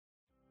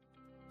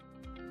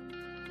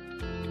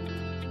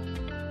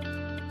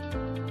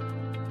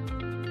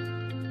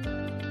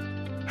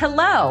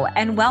Hello,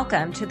 and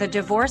welcome to the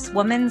Divorce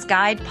Woman's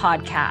Guide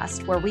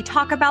podcast, where we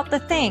talk about the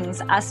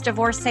things us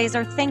divorcees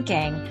are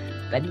thinking,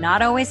 but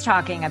not always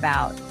talking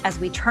about, as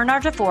we turn our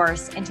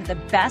divorce into the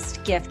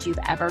best gift you've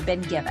ever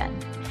been given.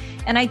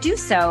 And I do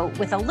so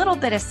with a little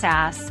bit of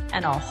sass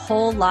and a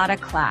whole lot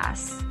of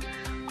class.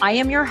 I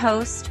am your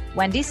host,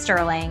 Wendy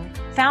Sterling,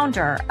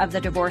 founder of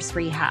the Divorce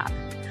Rehab.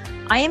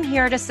 I am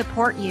here to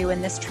support you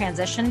in this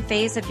transition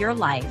phase of your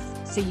life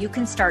so you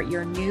can start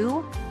your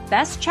new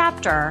best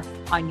chapter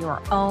on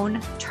your own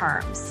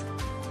terms.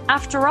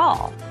 After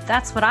all,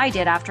 that's what I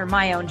did after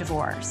my own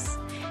divorce.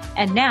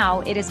 And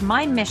now it is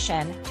my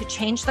mission to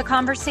change the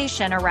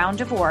conversation around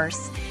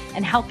divorce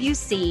and help you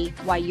see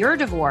why your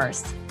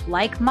divorce,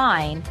 like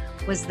mine,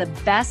 was the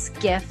best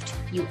gift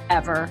you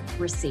ever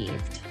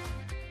received.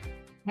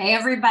 Hey,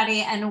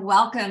 everybody, and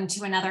welcome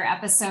to another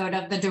episode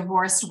of the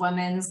Divorced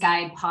Woman's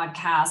Guide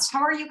podcast.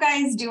 How are you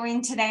guys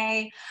doing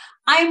today?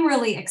 I'm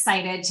really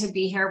excited to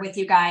be here with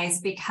you guys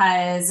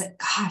because,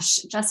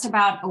 just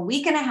about a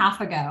week and a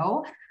half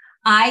ago,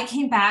 I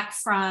came back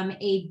from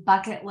a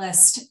bucket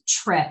list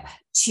trip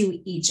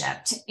to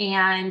Egypt,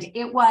 and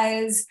it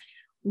was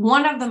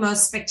one of the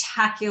most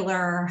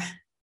spectacular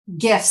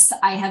gifts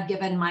I have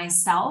given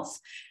myself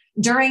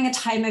during a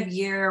time of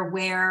year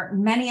where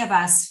many of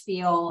us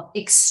feel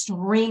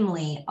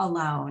extremely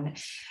alone.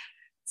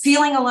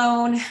 Feeling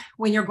alone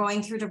when you're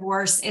going through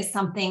divorce is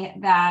something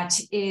that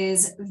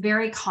is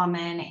very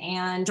common.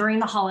 And during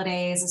the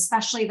holidays,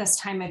 especially this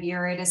time of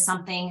year, it is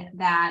something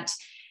that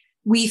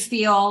we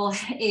feel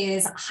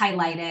is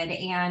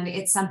highlighted, and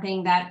it's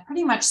something that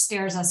pretty much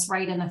stares us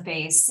right in the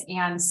face.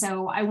 And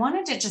so I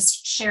wanted to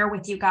just share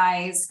with you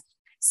guys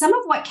some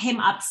of what came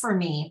up for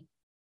me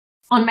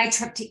on my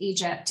trip to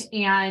Egypt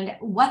and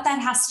what that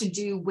has to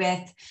do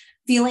with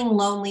feeling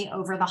lonely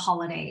over the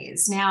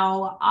holidays.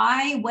 Now,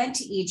 I went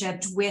to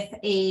Egypt with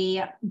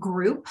a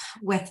group,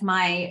 with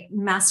my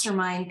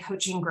mastermind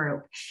coaching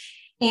group,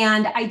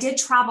 and I did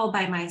travel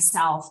by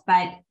myself,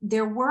 but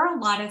there were a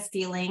lot of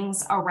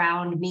feelings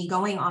around me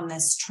going on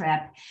this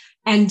trip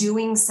and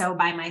doing so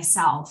by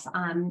myself.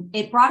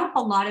 It brought up a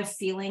lot of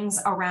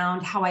feelings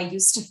around how I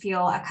used to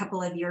feel a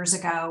couple of years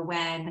ago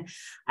when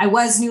I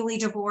was newly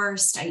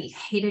divorced. I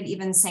hated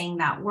even saying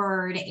that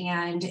word.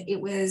 And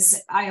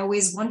I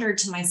always wondered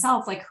to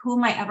myself, like, who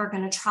am I ever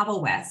going to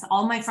travel with?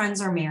 All my friends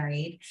are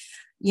married.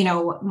 You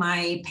know,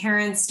 my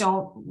parents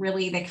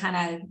they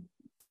kind of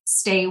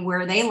stay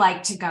where they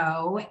like to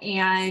go.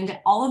 And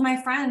all of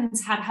my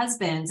friends had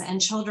husbands and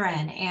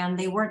children, and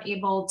they weren't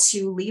able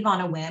to leave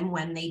on a whim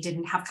when they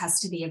didn't have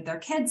custody of their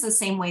kids the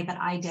same way that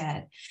I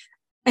did.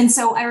 And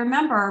so I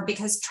remember,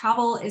 because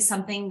travel is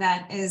something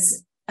that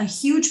is a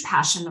huge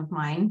passion of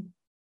mine,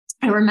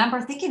 I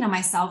remember thinking to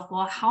myself,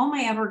 well, how am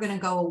I ever going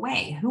to go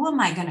away? Who am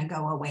I going to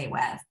go away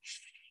with?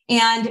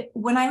 And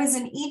when I was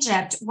in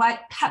Egypt,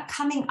 what kept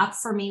coming up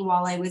for me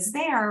while I was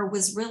there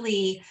was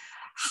really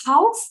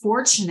how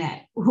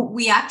fortunate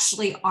we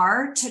actually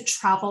are to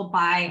travel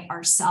by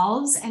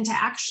ourselves and to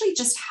actually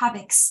just have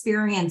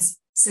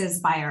experiences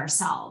by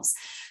ourselves.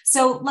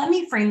 So let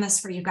me frame this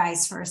for you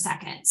guys for a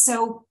second.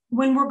 So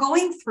when we're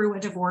going through a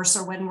divorce,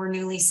 or when we're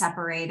newly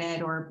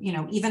separated, or,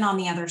 even on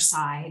the other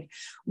side,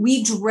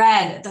 we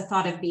dread the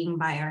thought of being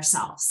by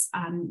ourselves.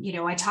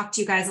 I talked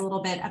to you guys a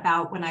little bit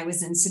about when I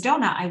was in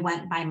Sedona, I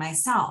went by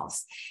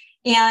myself.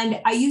 And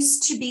I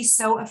used to be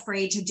so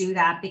afraid to do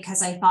that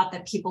because I thought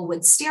that people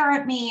would stare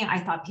at me. I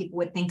thought people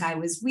would think I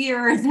was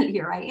weird, that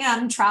here I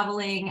am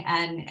traveling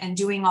and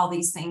doing all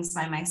these things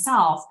by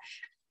myself.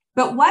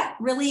 But what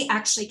really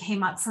actually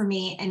came up for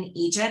me in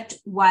Egypt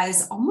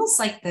was almost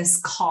like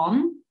this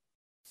calm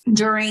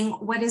during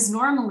what is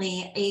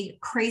normally a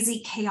crazy,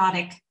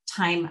 chaotic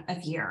time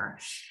of year.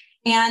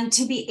 And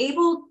to be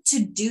able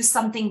to do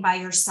something by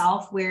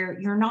yourself where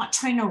you're not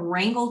trying to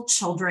wrangle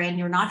children,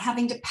 you're not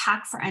having to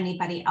pack for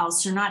anybody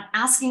else, you're not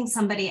asking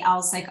somebody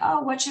else like,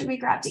 oh, what should we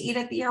grab to eat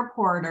at the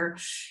airport? Or,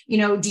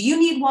 do you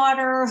need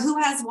water? Who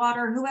has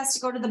water? Who has to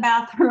go to the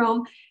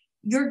bathroom?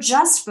 You're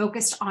just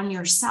focused on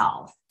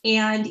yourself.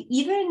 And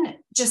even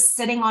just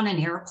sitting on an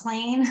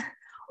airplane,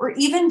 or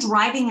even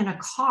driving in a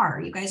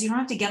car, you guys, you don't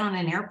have to get on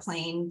an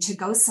airplane to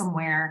go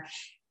somewhere.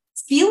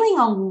 Feeling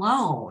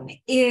alone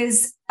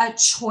is a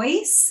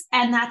choice,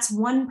 and that's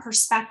one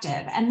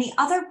perspective. And the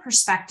other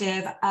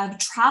perspective of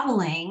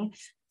traveling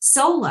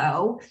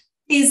solo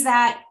is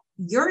that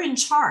you're in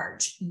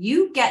charge.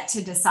 You get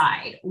to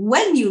decide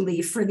when you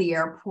leave for the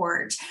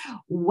airport,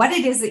 what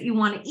it is that you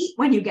want to eat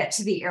when you get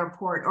to the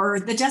airport, or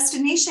the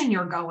destination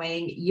you're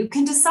going. You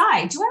can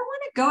decide, do I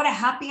want to go to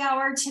happy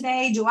hour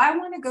today? Do I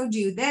want to go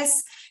do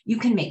this? You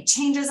can make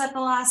changes at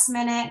the last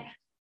minute.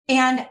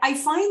 And I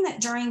find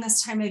that during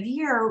this time of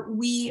year,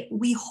 we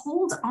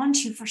hold on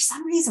to, for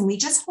some reason, we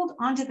just hold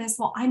on to this,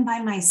 well, I'm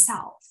by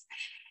myself.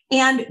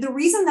 And the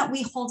reason that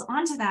we hold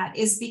on to that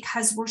is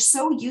because we're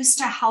so used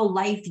to how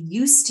life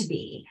used to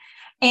be.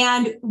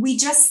 And we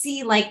just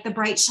see like the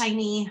bright,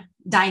 shiny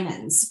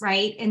diamonds,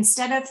 right?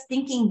 Instead of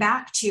thinking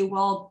back to,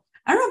 well,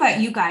 I don't know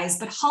about you guys,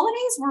 but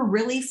holidays were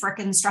really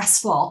freaking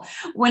stressful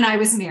when I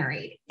was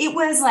married. It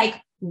was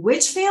like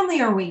Which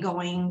family are we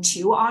going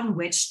to on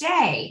which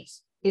day?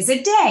 Is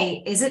it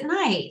day? Is it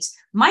night?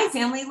 My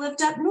family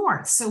lived up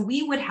north, so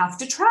we would have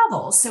to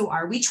travel. So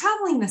are we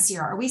traveling this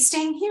year? Are we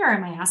staying here?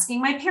 Am I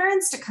asking my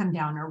parents to come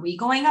down? Are we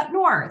going up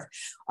north?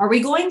 Are we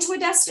going to a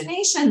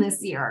destination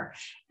this year?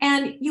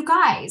 And you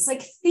guys,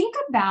 like, think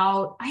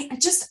about, I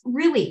just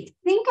really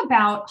think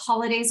about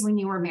holidays when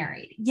you were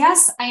married.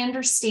 Yes, I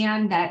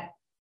understand that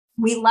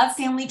we love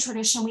family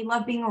tradition. We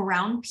love being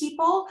around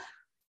people.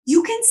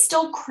 You can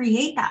still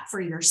create that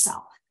for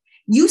yourself.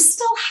 You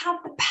still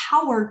have the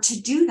power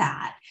to do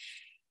that.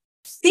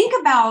 Think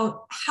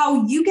about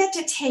how you get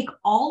to take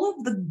all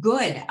of the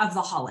good of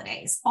the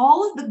holidays,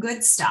 all of the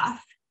good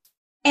stuff,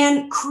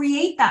 and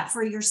create that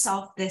for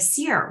yourself this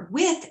year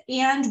with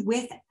and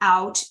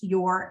without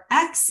your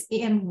ex,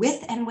 and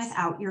with and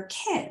without your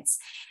kids.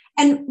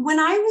 And when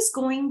I was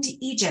going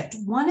to Egypt,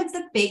 one of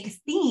the big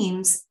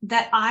themes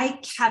that I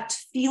kept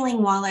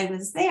feeling while I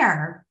was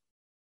there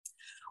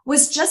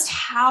was just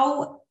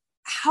how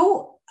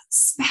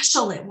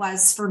special it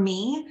was for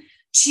me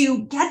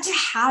to get to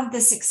have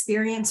this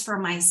experience for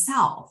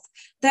myself,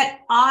 that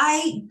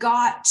I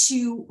got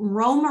to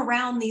roam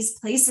around these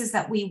places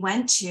that we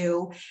went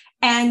to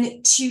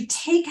and to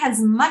take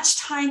as much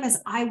time as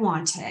I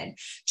wanted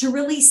to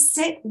really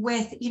sit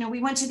with,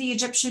 we went to the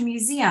Egyptian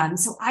Museum.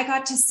 So I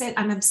got to sit,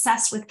 I'm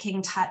obsessed with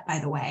King Tut, by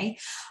the way.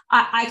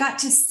 I got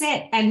to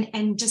sit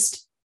and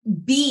just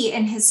be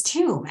in his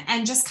tomb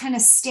and just kind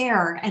of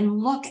stare and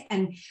look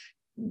and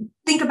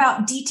think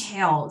about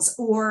details.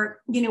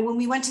 Or, when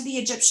we went to the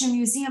Egyptian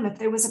Museum, if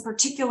there was a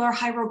particular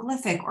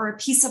hieroglyphic or a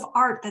piece of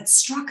art that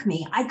struck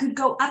me, I could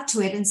go up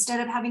to it instead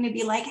of having to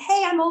be like,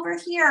 hey, I'm over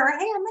here.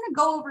 Hey, I'm going to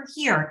go over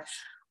here.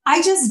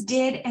 I just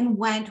did and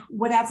went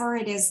whatever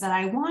it is that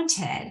I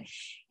wanted.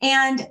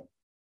 And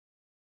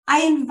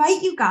I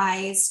invite you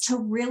guys to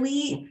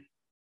really,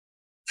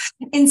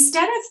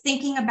 instead of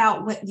thinking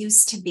about what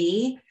used to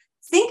be,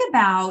 think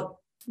about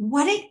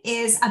what it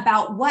is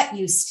about what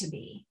used to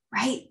be.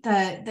 Right?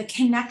 The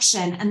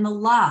connection and the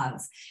love.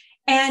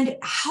 And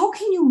how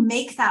can you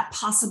make that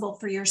possible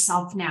for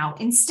yourself now?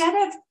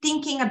 Instead of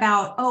thinking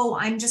about, oh,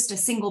 I'm just a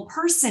single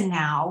person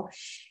now,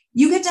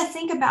 you get to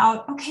think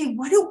about, okay,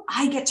 what do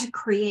I get to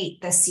create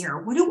this year?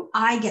 What do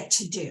I get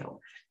to do?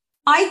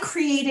 I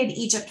created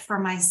Egypt for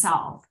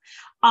myself.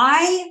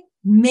 I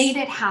made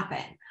it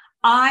happen.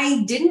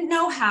 I didn't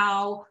know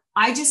how.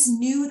 I just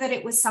knew that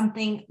it was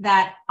something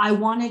that I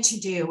wanted to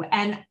do.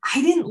 And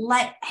I didn't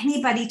let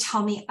anybody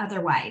tell me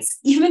otherwise.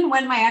 Even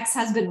when my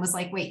ex-husband was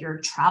like, wait,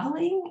 you're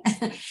traveling?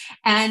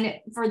 And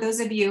for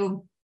those of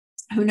you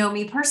who know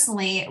me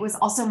personally, it was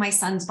also my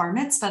son's bar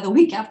mitzvah the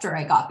week after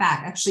I got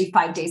back, actually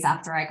 5 days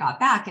after I got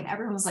back. And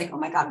everyone was like, oh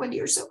my God, Wendy,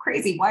 you're so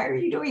crazy. Why are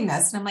you doing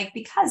this? And I'm like,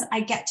 because I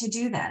get to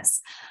do this.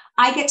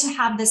 I get to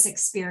have this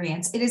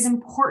experience. It is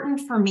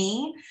important for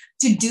me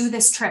to do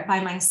this trip by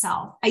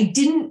myself. I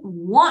didn't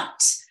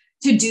want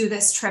to do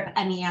this trip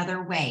any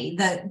other way.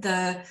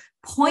 The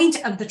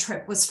point of the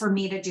trip was for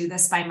me to do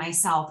this by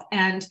myself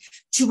and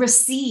to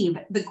receive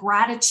the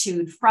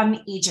gratitude from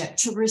Egypt,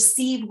 to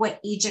receive what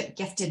Egypt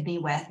gifted me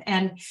with.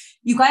 And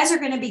you guys are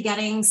going to be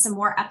getting some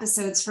more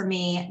episodes from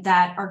me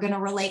that are going to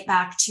relate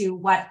back to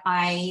what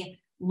I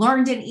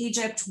learned in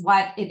Egypt,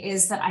 what it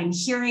is that I'm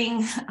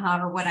hearing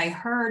or what I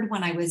heard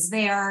when I was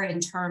there in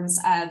terms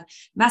of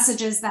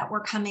messages that were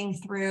coming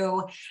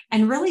through,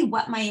 and really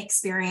what my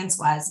experience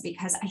was,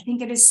 because I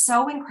think it is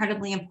so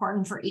incredibly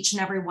important for each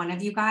and every one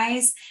of you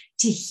guys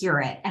to hear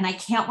it. And I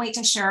can't wait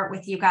to share it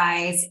with you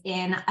guys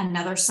in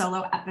another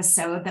solo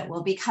episode that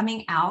will be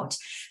coming out.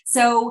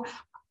 So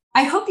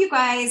I hope you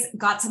guys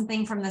got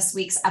something from this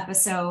week's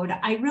episode.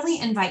 I really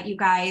invite you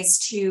guys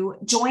to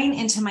join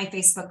into my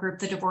Facebook group,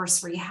 The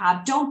Divorce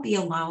Rehab. Don't be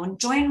alone.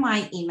 Join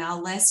my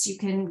email list. You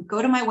can go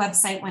to my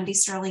website,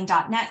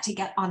 wendysterling.net, to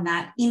get on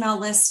that email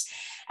list.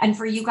 And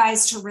for you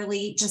guys to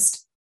really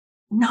just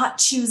not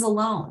choose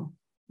alone.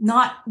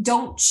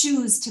 Don't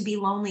choose to be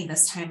lonely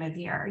this time of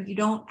year. You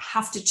don't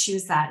have to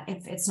choose that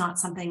if it's not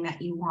something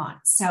that you want.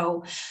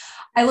 So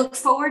I look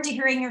forward to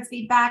hearing your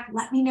feedback.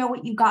 Let me know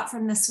what you got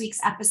from this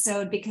week's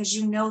episode, because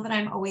you know that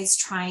I'm always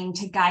trying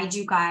to guide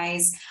you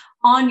guys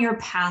on your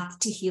path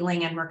to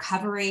healing and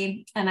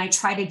recovery. And I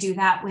try to do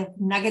that with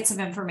nuggets of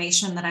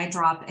information that I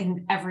drop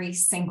in every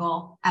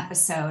single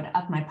episode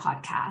of my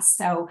podcast.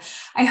 So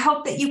I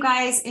hope that you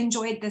guys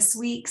enjoyed this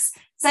week's.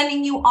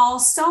 Sending you all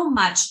so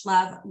much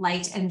love,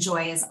 light, and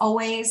joy as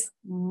always.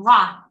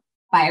 Mwah.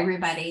 Bye,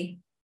 everybody.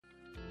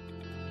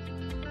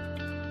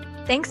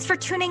 Thanks for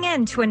tuning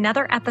in to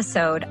another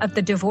episode of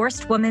the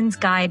Divorced Woman's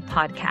Guide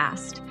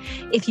podcast.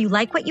 If you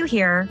like what you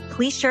hear,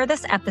 please share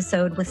this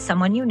episode with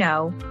someone you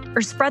know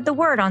or spread the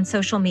word on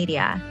social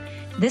media.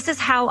 This is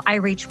how I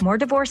reach more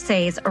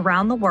divorcees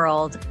around the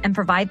world and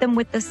provide them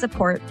with the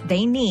support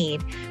they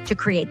need to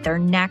create their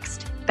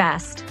next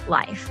best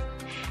life.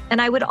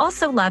 And I would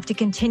also love to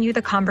continue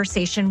the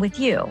conversation with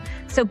you.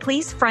 So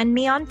please friend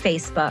me on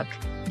Facebook,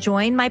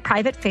 join my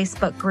private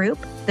Facebook group,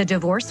 The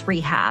Divorce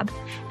Rehab,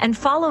 and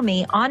follow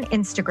me on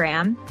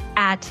Instagram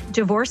at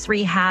Divorce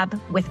Rehab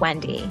with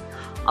Wendy.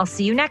 I'll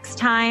see you next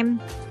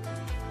time.